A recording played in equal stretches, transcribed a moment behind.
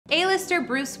A-lister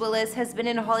Bruce Willis has been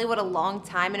in Hollywood a long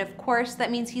time, and of course,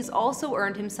 that means he's also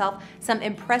earned himself some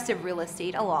impressive real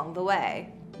estate along the way.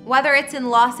 Whether it's in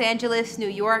Los Angeles, New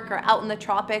York, or out in the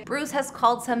tropics, Bruce has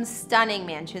called some stunning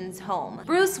mansions home.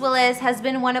 Bruce Willis has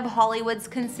been one of Hollywood's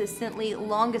consistently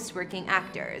longest working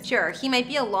actors. Sure, he might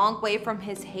be a long way from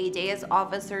his heyday as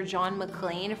Officer John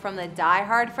McClane from the Die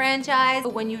Hard franchise,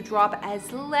 but when you drop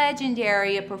as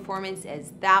legendary a performance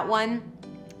as that one,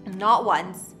 not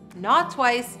once, not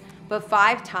twice, but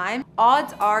 5 times,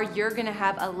 odds are you're gonna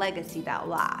have a legacy that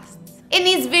lasts. In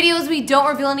these videos, we don't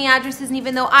reveal any addresses, and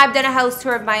even though I've done a house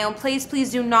tour of my own place,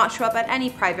 please do not show up at any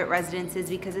private residences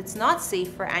because it's not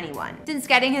safe for anyone. Since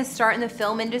getting his start in the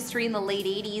film industry in the late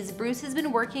 80s, Bruce has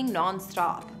been working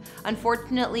non-stop.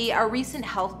 Unfortunately, a recent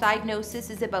health diagnosis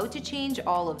is about to change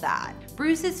all of that.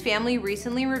 Bruce's family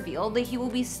recently revealed that he will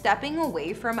be stepping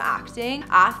away from acting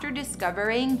after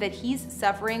discovering that he's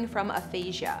suffering from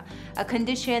aphasia, a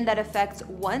condition that affects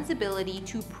one's ability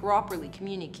to properly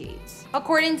communicate.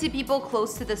 According to people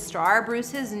close to the star,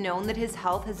 Bruce has known that his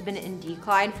health has been in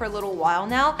decline for a little while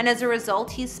now, and as a result,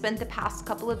 he's spent the past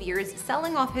couple of years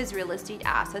selling off his real estate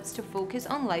assets to focus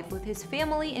on life with his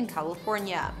family in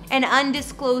California. An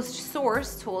undisclosed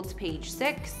source told Page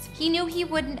 6 he knew he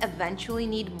wouldn't eventually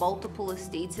need multiple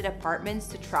estates and apartments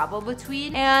to travel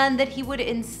between, and that he would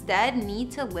instead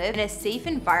need to live in a safe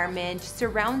environment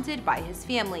surrounded by his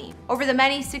family. Over the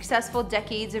many successful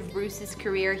decades of Bruce's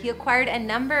career, he acquired a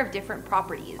number of different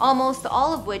properties, almost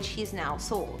all of which he's now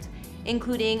sold,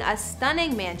 including a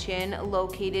stunning mansion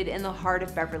located in the heart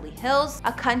of Beverly Hills,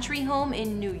 a country home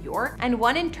in New York, and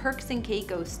one in Turks and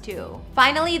Caicos too.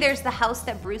 Finally, there's the house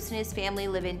that Bruce and his family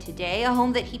live in today, a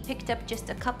home that he picked up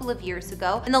just a couple of years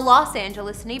ago in the Los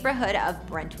Angeles neighborhood of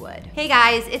Brentwood. Hey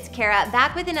guys, it's Kara,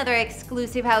 back with another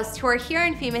exclusive house tour here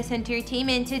on Famous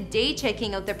Entertainment, today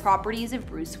checking out the properties of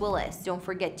Bruce Willis. Don't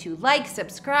forget to like,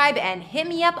 subscribe, and hit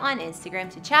me up on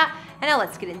Instagram to chat, and now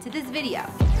let's get into this video.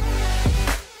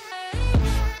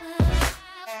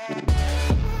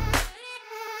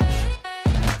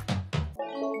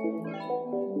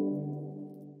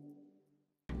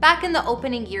 Back in the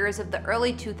opening years of the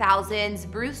early 2000s,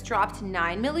 Bruce dropped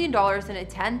 $9 million in a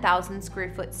 10,000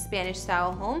 square foot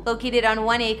Spanish-style home located on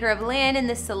 1 acre of land in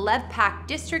the celeb-packed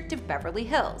district of Beverly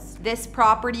Hills. This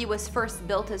property was first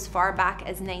built as far back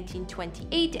as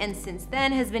 1928 and since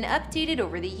then has been updated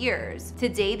over the years.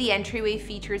 Today, the entryway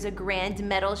features a grand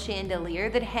metal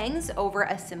chandelier that hangs over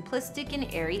a simplistic and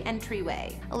airy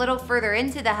entryway. A little further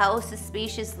into the house, a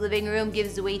spacious living room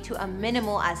gives way to a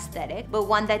minimal aesthetic, but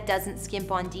one that doesn't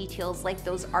skimp on details like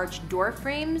those arched door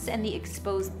frames and the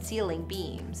exposed ceiling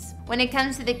beams. When it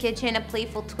comes to the kitchen, a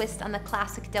playful twist on the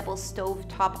classic double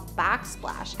stovetop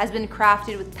backsplash has been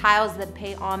crafted with tiles that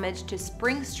pay homage to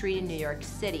Spring Street in New York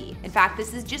City. In fact,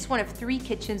 this is just one of 3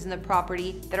 kitchens in the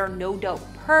property that are no doubt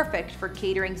perfect for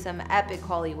catering some epic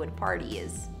Hollywood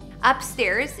parties.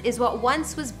 Upstairs is what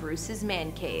once was Bruce's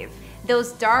man cave.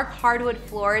 Those dark hardwood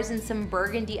floors and some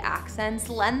burgundy accents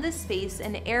lend the space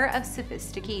an air of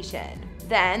sophistication.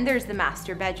 Then there's the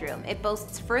master bedroom. It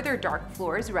boasts further dark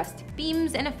floors, rustic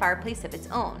beams, and a fireplace of its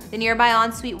own. The nearby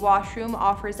ensuite washroom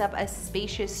offers up a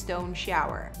spacious stone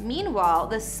shower. Meanwhile,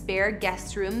 the spare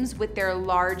guest rooms with their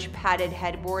large padded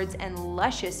headboards and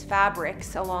luscious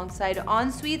fabrics alongside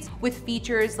ensuites with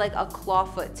features like a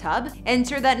clawfoot tub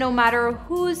ensure that no matter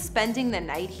who's spending the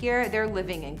night here, they're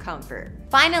living in comfort.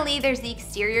 Finally, there's the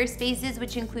exterior spaces,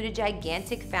 which include a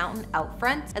gigantic fountain out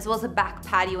front, as well as a back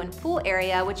patio and pool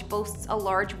area, which boasts a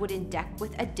large wooden deck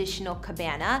with additional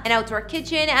cabana, an outdoor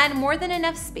kitchen, and more than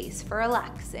enough space for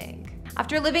relaxing.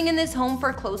 After living in this home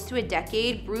for close to a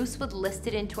decade, Bruce would list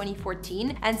it in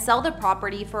 2014 and sell the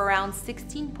property for around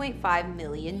 $16.5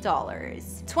 million.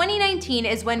 2019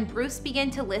 is when Bruce began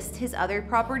to list his other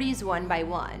properties one by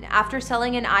one. After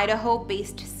selling an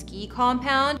Idaho-based ski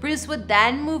compound, Bruce would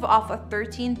then move off a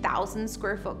 13,000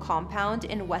 square foot compound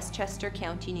in Westchester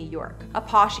County, New York, a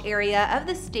posh area of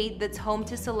the state that's home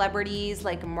to celebrities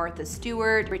like Martha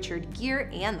Stewart, Richard Gere,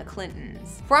 and the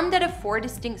Clintons. Formed out of 4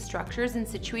 distinct structures and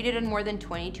situated on more than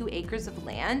 22 acres of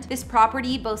land, this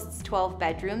property boasts 12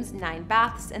 bedrooms, 9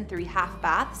 baths, and 3 half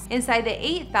baths inside the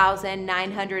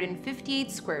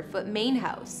 8,958 square foot main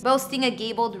house. Boasting a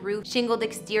gabled roof, shingled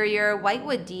exterior,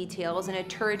 whitewood details, and a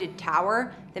turreted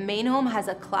tower, the main home has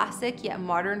a classic yet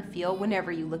modern feel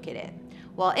whenever you look at it.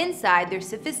 While inside, there's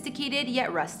sophisticated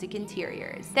yet rustic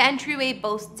interiors. The entryway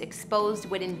boasts exposed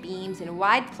wooden beams and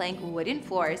wide plank wooden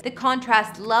floors that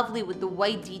contrast lovely with the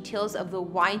white details of the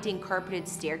winding carpeted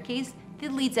staircase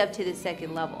that leads up to the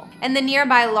 2nd level. In the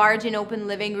nearby large and open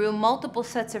living room, multiple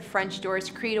sets of French doors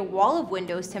create a wall of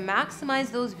windows to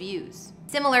maximize those views.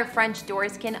 Similar French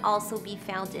doors can also be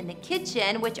found in the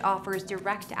kitchen, which offers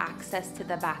direct access to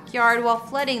the backyard while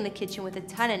flooding the kitchen with a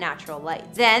ton of natural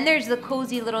light. Then there's the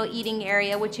cozy little eating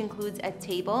area, which includes a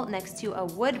table next to a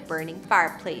wood-burning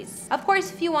fireplace. Of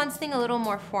course, if you want something a little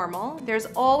more formal, there's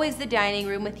always the dining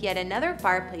room with yet another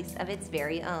fireplace of its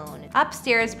very own.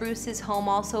 Upstairs, Bruce's home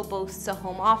also boasts a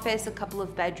home office, a couple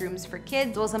of bedrooms for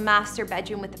kids, as well as a master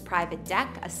bedroom with a private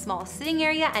deck, a small sitting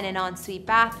area, and an ensuite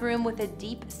bathroom with a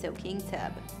deep soaking tub.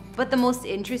 But the most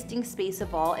interesting space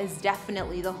of all is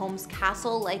definitely the home's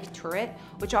castle-like turret,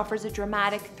 which offers a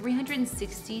dramatic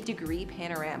 360-degree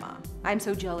panorama. I'm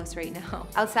so jealous right now.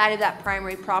 Outside of that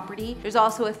primary property, there's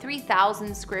also a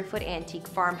 3,000 square foot antique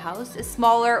farmhouse, a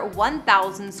smaller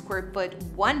 1,000 square foot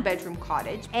one-bedroom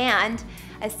cottage, and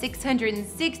a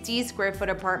 660 square foot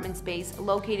apartment space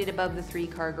located above the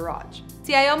 3-car garage.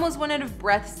 See, I almost went out of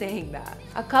breath saying that.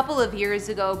 A couple of years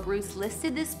ago, Bruce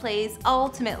listed this place,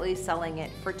 ultimately selling it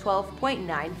for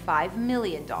 $12.95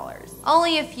 million.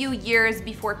 Only a few years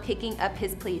before picking up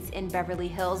his place in Beverly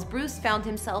Hills, Bruce found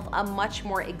himself a much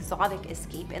more exotic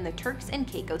escape in the Turks and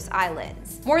Caicos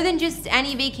Islands. More than just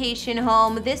any vacation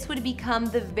home, this would become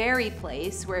the very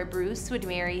place where Bruce would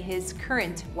marry his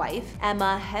current wife,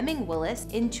 Emma Hemming Willis,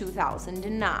 in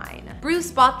 2009.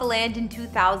 Bruce bought the land in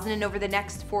 2000, and over the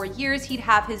next 4 years, he'd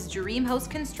have his dream house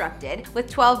constructed with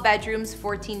 12 bedrooms,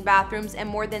 14 bathrooms, and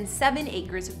more than 7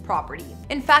 acres of property.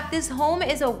 In fact, this home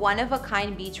is a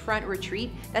one-of-a-kind beachfront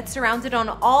retreat that's surrounded on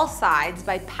all sides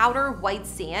by powder white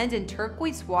sand and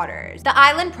turquoise waters. The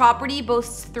island property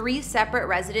boasts 3 separate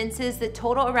residences that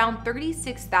total around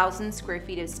 36,000 square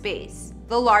feet of space.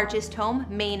 The largest home,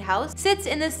 main house, sits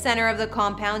in the center of the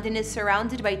compound and is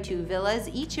surrounded by 2 villas,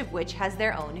 each of which has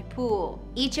their own pool.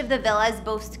 Each of the villas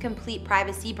boasts complete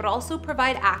privacy but also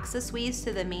provide access ways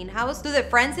to the main house so that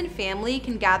friends and family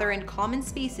can gather in common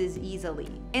spaces easily.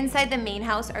 Inside the main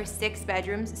house are 6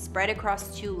 bedrooms spread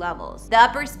across 2 levels. The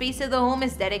upper space of the home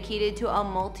is dedicated to a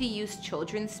multi-use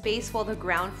children's space, while the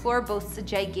ground floor boasts a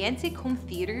gigantic home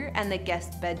theater and the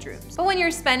guest bedrooms. But when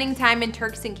you're spending time in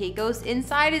Turks and Caicos,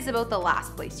 inside is about the last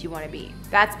place you want to be.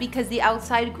 That's because the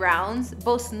outside grounds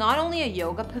boast not only a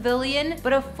yoga pavilion,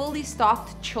 but a fully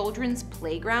stocked children's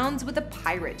playgrounds with a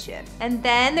pirate ship. And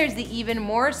then there's the even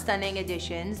more stunning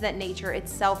additions that nature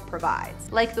itself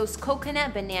provides, like those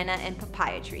coconut, banana, and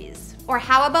papaya trees. Or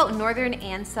how about northern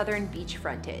and southern beach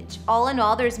frontage? All in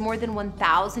all, there's more than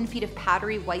 1,000 feet of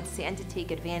powdery white sand to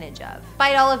take advantage of.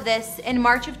 Despite all of this, in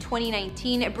March of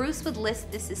 2019, Bruce would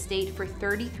list this estate for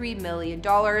 $33 million,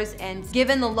 and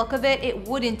given the look of it, it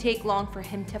wouldn't take long for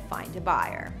him to find a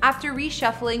buyer. After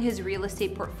reshuffling his real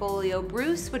estate portfolio,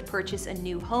 Bruce would purchase a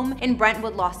new home in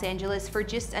Brentwood, Los Angeles for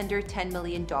just under $10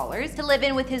 million to live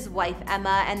in with his wife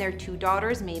Emma and their 2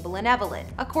 daughters Mabel and Evelyn.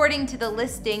 According to the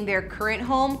listing, their current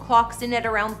home clocks in at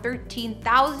around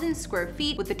 13,000 square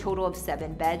feet with a total of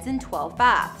 7 beds and 12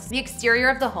 baths. The exterior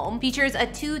of the home features a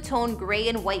 2-tone gray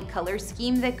and white color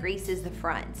scheme that graces the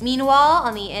front. Meanwhile,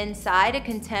 on the inside, a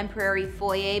contemporary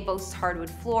foyer boasts hardwood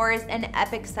floors, an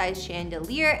epic-sized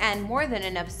chandelier, and more than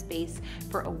enough space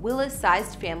for a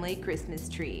Willis-sized family Christmas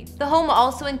tree. The home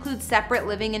also includes separate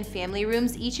living and family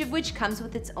rooms, each of which comes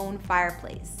with its own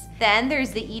fireplace. Then there's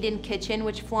the Eden kitchen,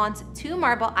 which flaunts 2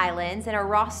 marble islands and a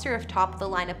roster of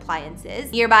top-of-the-line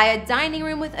appliances. Nearby, a dining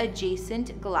room with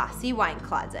adjacent glassy wine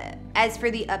closet. As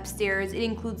for the upstairs, it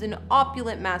includes an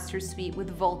opulent master suite with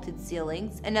vaulted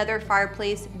ceilings, another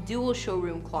fireplace, dual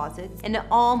showroom closets, an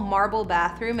all-marble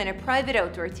bathroom, and a private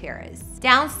outdoor terrace.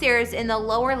 Downstairs, in the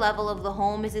lower level of the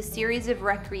home, is a series of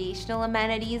recreational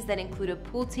amenities that include a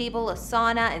pool table, a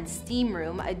sauna and steam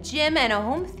room, a gym, and a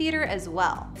home theater as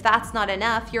well. If that's not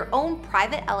enough, your own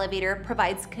private elevator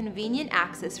provides convenient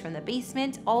access from the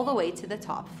basement all the way to the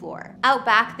top floor. Out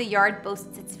back, the yard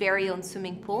boasts its very own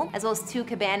swimming pool, as well as 2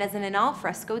 cabanas and an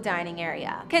al-fresco dining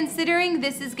area. Considering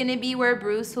this is going to be where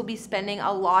Bruce will be spending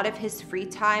a lot of his free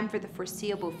time for the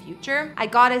foreseeable future, I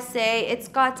gotta say, it's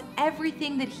got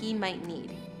everything that he might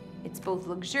need. It's both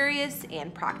luxurious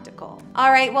and practical.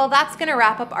 Alright, well that's gonna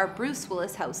wrap up our Bruce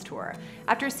Willis house tour.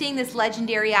 After seeing this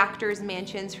legendary actor's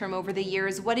mansions from over the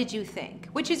years, what did you think?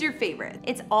 Which is your favorite?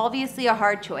 It's obviously a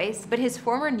hard choice, but his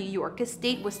former New York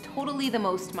estate was totally the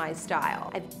most my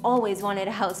style. I've always wanted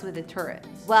a house with a turret.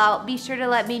 Well, be sure to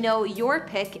let me know your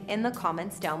pick in the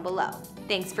comments down below.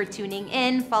 Thanks for tuning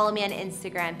in, follow me on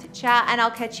Instagram to chat, and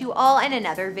I'll catch you all in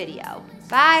another video.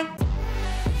 Bye!